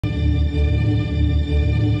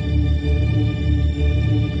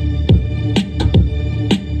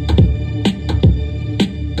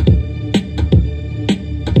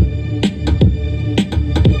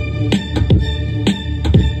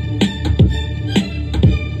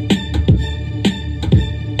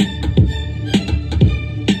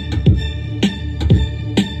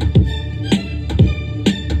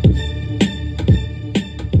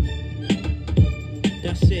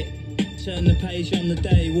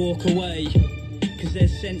walk away, cause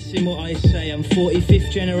there's sense in what I say. I'm 45th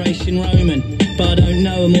generation Roman, but I don't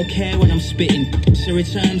know them or care when I'm spitting. So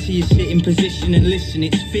return to your sitting position and listen,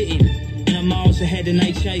 it's fitting. And I'm miles ahead and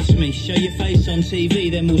they chase me. Show your face on TV,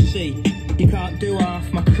 then we'll see. You can't do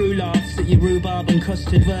half, my crew laughs at your rhubarb and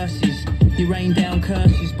custard verses. You rain down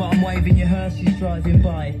curses, but I'm waving your hearses driving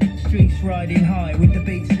by. Streets riding high with the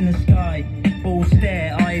beats in the sky. All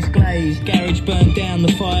stare, eyes glazed, garage burned down,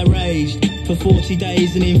 the fire raged. For 40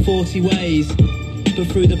 days and in 40 ways. But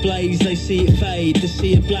through the blaze they see it fade. The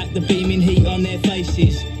sea of black, the beaming heat on their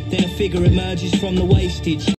faces. Then a figure emerges from the wastage.